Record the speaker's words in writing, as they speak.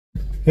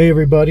Hey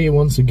everybody,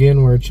 once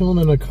again we're chilling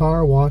in a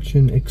car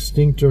watching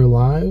Extinctor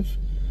live,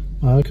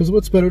 because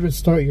what's better to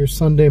start your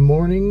Sunday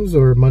mornings,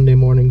 or Monday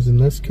mornings in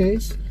this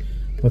case,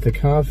 with a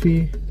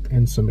coffee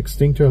and some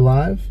Extinctor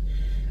live.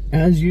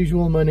 As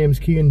usual, my name's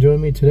Keegan.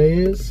 Joining me today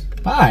is...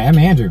 Hi, I'm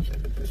Andrew.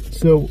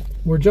 So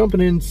we're jumping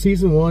in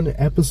Season 1,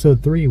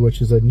 Episode 3, which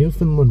is a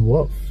Newfoundland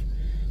wolf.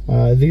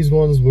 These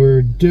ones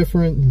were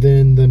different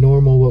than the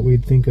normal, what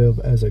we'd think of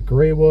as a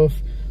gray wolf.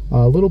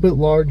 A little bit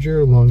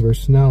larger, longer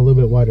snout, a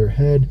little bit wider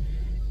head,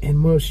 and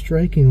most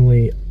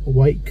strikingly,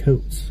 white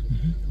coats.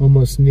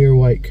 Almost near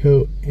white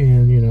coat,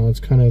 and you know, it's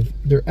kind of,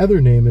 their other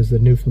name is the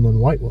Newfoundland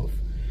white wolf.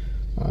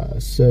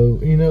 So,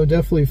 you know,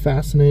 definitely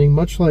fascinating.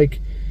 Much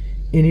like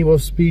any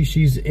wolf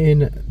species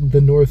in the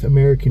North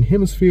American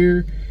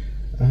hemisphere,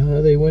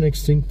 they went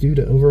extinct due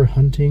to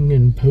overhunting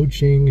and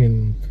poaching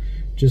and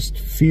just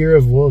fear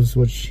of wolves,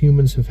 which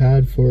humans have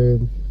had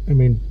for, I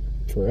mean,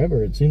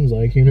 forever, it seems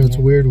like. You know, it's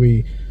weird,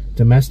 we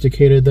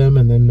domesticated them,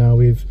 and then now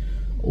we've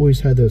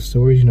always had those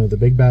stories, you know, the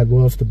big bad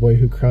wolf, the boy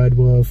who cried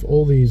wolf,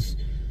 all these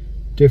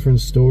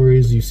different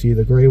stories. You see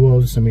the gray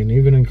wolves, I mean,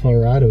 even in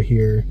Colorado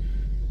here,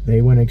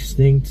 they went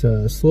extinct.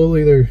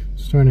 Slowly they're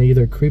starting to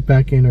either creep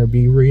back in or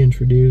be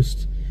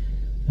reintroduced.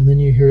 And then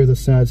you hear the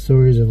sad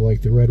stories of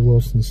like the red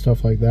wolves and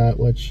stuff like that,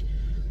 which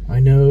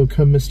I know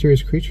come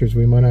mysterious creatures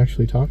we might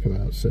actually talk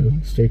about, so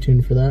stay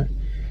tuned for that.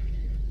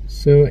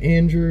 So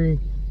Andrew,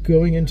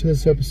 going into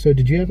this episode,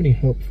 did you have any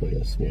hope for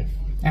this wolf?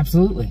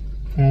 Absolutely.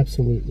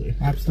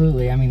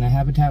 Absolutely. I mean, the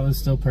habitat was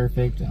still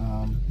perfect.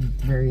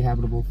 Very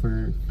habitable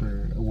for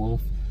a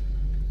wolf.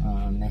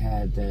 They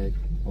had a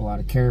lot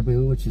of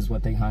caribou, which is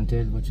what they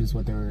hunted, which is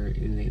what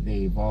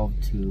they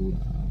evolved to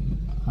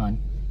hunt.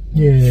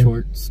 Yeah.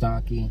 Short,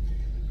 stocky,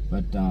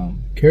 but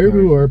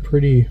caribou are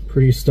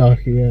pretty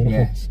stocky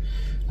animals.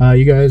 Yes.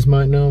 You guys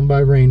might know them by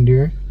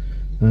reindeer.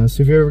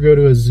 So if you ever go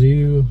to a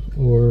zoo,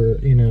 or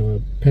you know,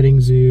 a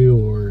petting zoo,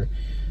 or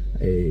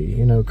a,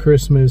 you know,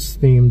 Christmas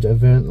themed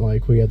event,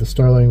 like we had the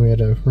Starling, we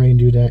had a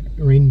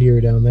reindeer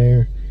down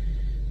there,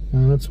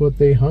 that's what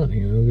they hunt,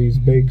 you know, these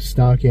big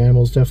stocky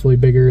animals, definitely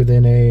bigger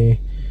than a,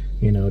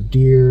 you know,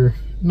 deer,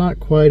 not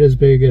quite as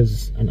big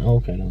as an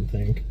elk, I don't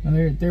think.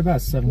 They're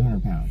about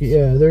 700 pounds.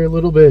 Yeah, they're a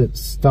little bit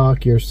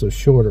stockier, so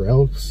shorter.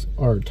 Elks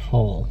are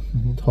tall,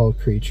 tall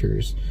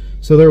creatures,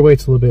 so their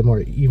weight's a little bit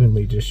more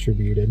evenly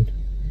distributed.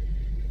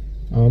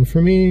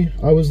 For me,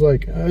 I was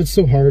like, it's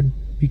so hard,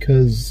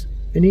 because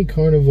any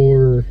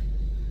carnivore,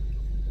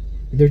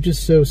 they're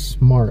just so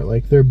smart.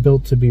 Like, they're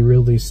built to be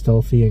really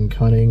stealthy and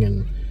cunning,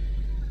 and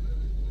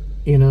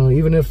you know,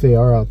 even if they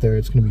are out there,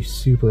 it's going to be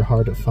super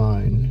hard to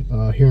find.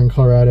 Here in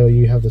Colorado,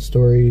 you have the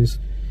stories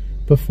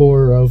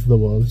before of the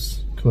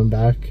wolves coming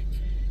back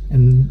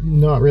and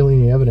not really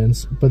any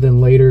evidence, but then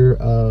later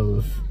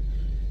of,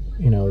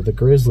 you know, the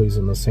grizzlies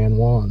and the San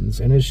Juans,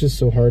 and it's just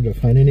so hard to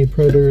find any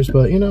predators.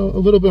 But you know, a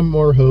little bit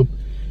more hope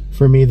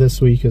for me this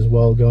week as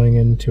well, going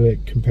into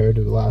it compared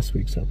to last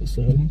week's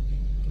episode.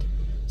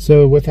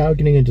 So without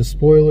getting into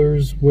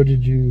spoilers, what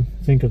did you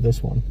think of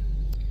this one?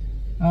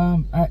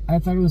 I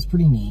thought it was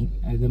pretty neat.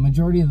 The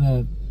majority of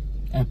the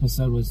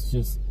episode was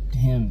just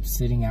him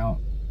sitting out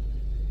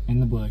in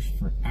the bush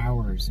for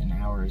hours and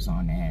hours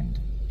on end,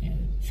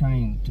 and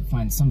trying to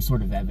find some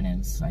sort of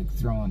evidence, like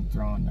throwing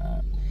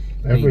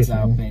baits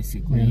out,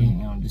 basically,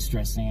 you know,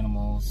 distressed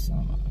animals.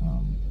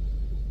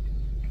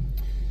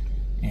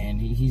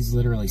 And he's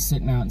literally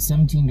sitting out in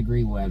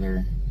 17-degree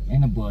weather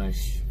in a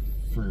bush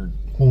for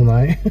whole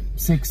night,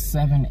 6,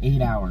 7,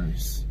 8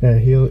 hours. Yeah,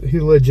 he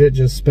legit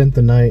just spent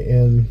the night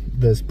in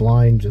this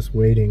blind, just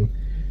waiting.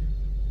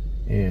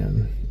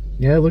 And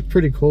yeah, it looked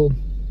pretty cold.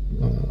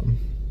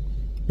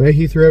 But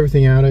he threw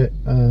everything at it.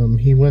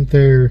 He went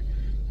there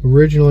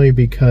originally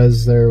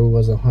because there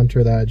was a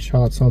hunter that had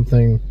shot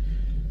something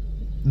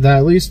that,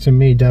 at least to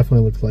me,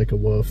 definitely looked like a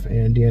wolf,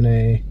 and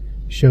DNA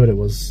showed it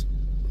was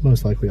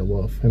most likely a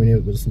wolf. I mean,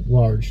 it was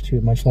large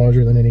too, much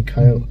larger than any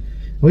coyote.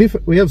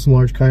 We have some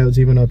large coyotes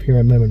even up here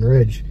at Lemon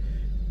Ridge,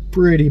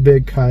 pretty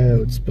big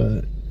coyotes,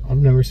 but I've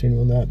never seen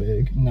one that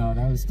big. No,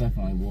 that was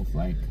definitely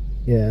wolf-like.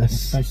 Yes,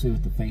 especially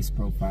with the face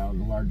profile,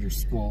 the larger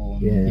skull,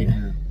 and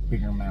the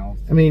bigger mouth.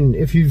 I mean,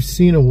 if you've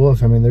seen a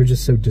wolf, I mean, they're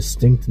just so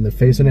distinct in the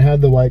face, and it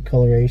had the white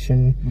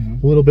coloration,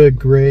 a little bit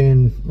gray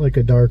and like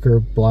a darker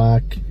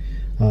black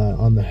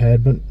on the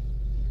head, but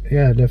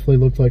yeah, it definitely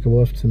looked like a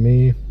wolf to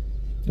me.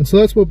 And so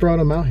that's what brought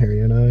him out here.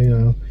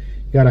 You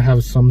got to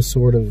have some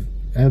sort of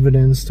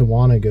evidence to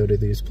want to go to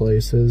these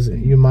places.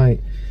 You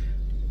might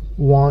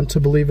want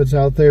to believe it's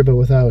out there, but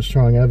without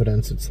strong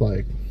evidence, it's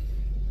like,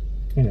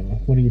 you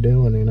know, what are you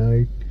doing? You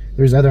know,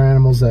 there's other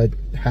animals that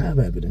have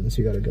evidence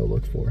you got to go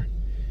look for.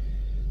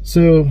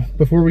 So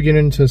before we get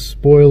into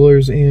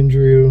spoilers,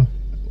 Andrew,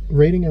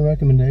 rating and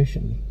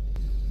recommendation.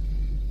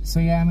 So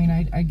yeah, I mean,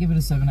 I'd give it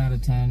a 7 out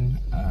of 10.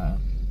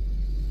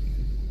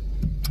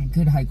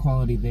 Good high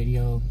quality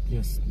video,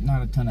 just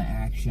not a ton of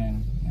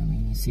action. I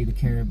mean, you see the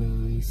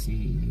caribou, you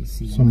see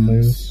some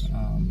moose,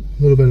 a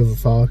little bit of a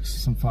fox,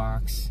 some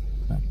fox,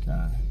 but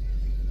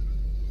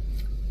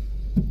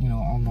you know,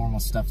 all normal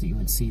stuff that you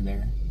would see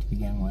there to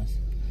begin with.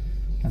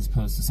 as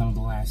opposed to some of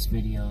the last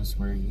videos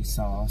where you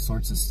saw all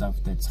sorts of stuff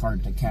that's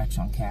hard to catch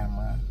on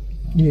camera.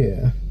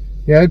 Yeah,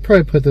 I'd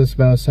probably put this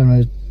about 7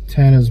 out of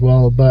 10 as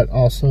well, but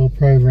also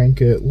probably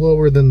rank it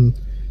lower than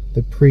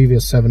the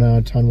previous 7 out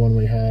of 10 one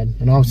we had,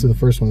 and obviously the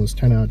first one was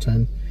 10 out of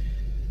 10.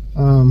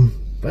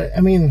 But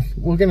I mean,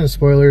 we'll get into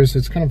spoilers.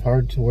 It's kind of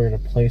hard to where to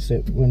place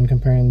it when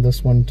comparing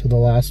this one to the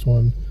last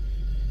one.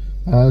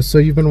 So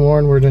you've been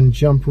warned, we're going to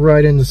jump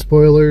right into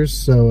spoilers.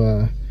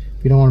 So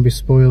if you don't want to be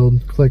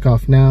spoiled, click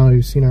off now.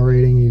 You've seen our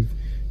rating, you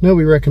know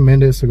we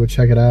recommend it, so go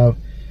check it out.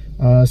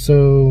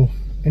 So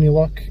any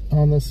luck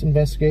on this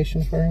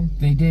investigation for him?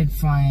 They did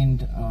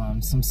find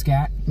some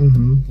scat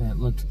that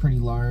looked pretty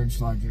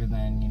larger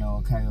than, you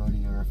know, a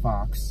coyote or a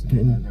fox.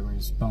 And there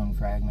was bone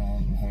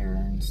fragment and hair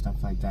and stuff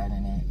like that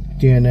in it. And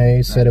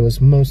DNA said it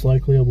was most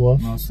likely a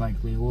wolf. Most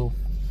likely a wolf.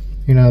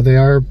 You know, they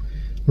are,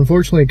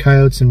 unfortunately,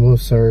 coyotes and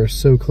wolves are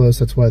so close,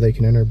 that's why they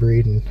can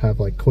interbreed and have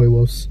like coy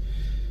wolves.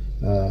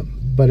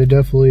 But it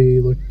definitely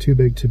looked too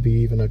big to be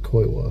even a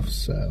coy wolf.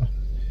 So,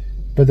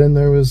 but then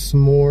there was some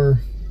more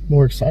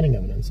exciting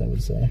evidence, I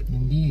would say.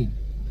 Indeed.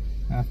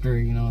 After,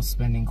 you know,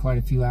 spending quite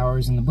a few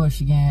hours in the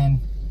bush again,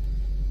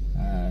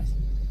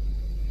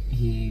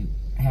 he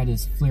had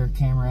his FLIR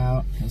camera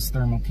out, his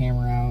thermal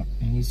camera out,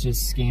 and he's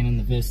just scanning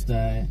the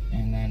vista,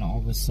 and then all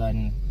of a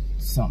sudden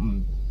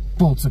something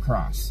bolts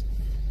across.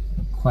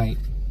 Quite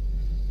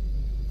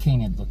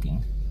canid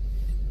looking.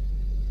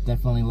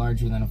 Definitely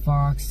larger than a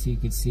fox. You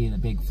could see the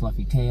big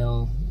fluffy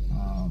tail.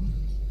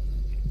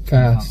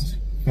 Fast.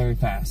 Very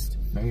fast.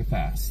 Very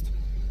fast.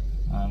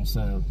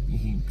 So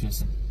he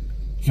just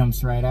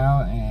jumps right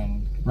out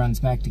and runs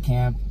back to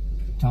camp,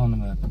 telling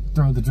them to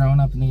throw the drone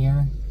up in the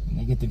air. And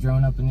they get the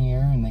drone up in the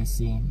air and they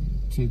see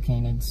 2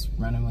 canids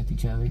running with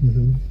each other.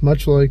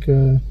 Much like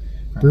a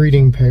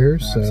breeding pair.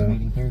 So a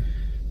breeding pair.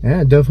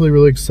 Yeah, definitely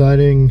really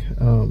exciting.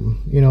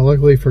 You know,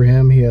 luckily for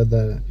him, he had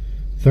the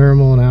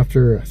thermal, and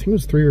after I think it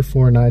was 3 or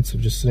 4 nights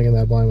of just sitting in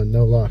that blind with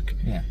no luck.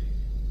 Yeah.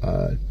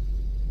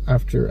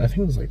 After I think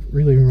it was like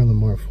really early in the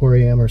morning, 4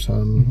 a.m. or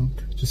something,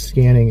 just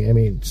scanning. I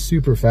mean,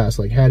 super fast.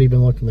 Like had he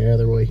been looking the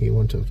other way, he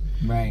wouldn't have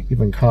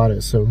even caught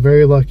it. So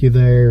very lucky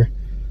there.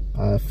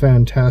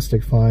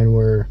 Fantastic find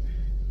where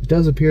it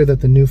does appear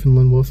that the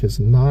Newfoundland wolf is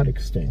not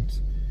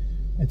extinct.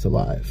 It's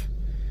alive.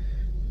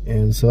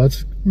 And so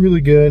that's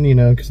really good, you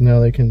know, because now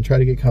they can try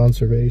to get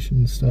conservation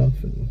and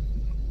stuff and,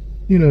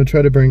 you know,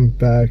 try to bring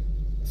back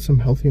some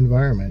healthy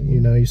environment. You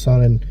know, you saw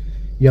it in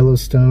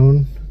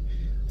Yellowstone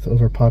with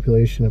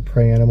overpopulation of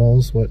prey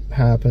animals, what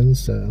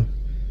happens. So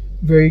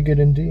very good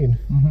indeed.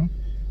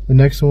 The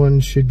next one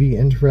should be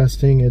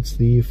interesting. It's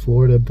the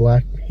Florida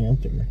black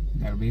panther.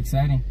 That'll be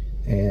exciting.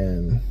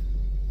 And,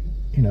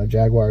 you know,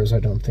 jaguars I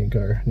don't think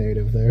are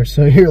native there,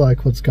 so you're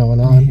like, what's going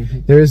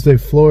on? There is the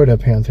Florida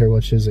panther,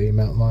 which is a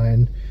mountain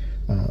lion,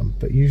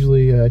 but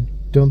usually I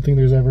don't think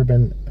there's ever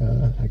been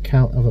a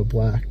count of a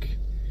black,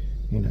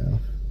 you know,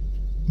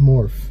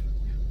 morph.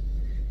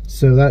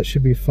 So that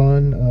should be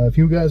fun. If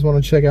you guys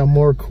want to check out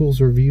more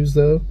Culz reviews,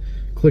 though,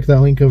 click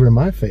that link over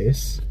my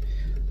face.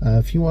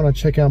 If you want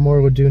to check out more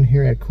of what we're doing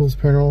here at Culz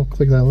Paranormal,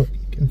 click that link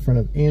in front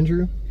of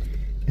Andrew.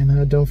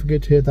 And don't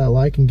forget to hit that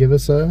like and give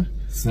us a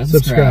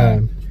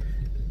subscribe.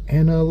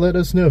 And let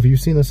us know if you've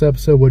seen this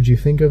episode, what'd you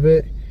think of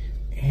it?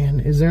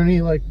 And is there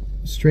any like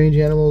strange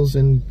animals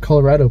in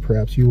Colorado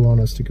perhaps you want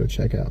us to go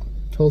check out?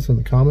 Tell us in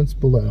the comments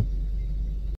below.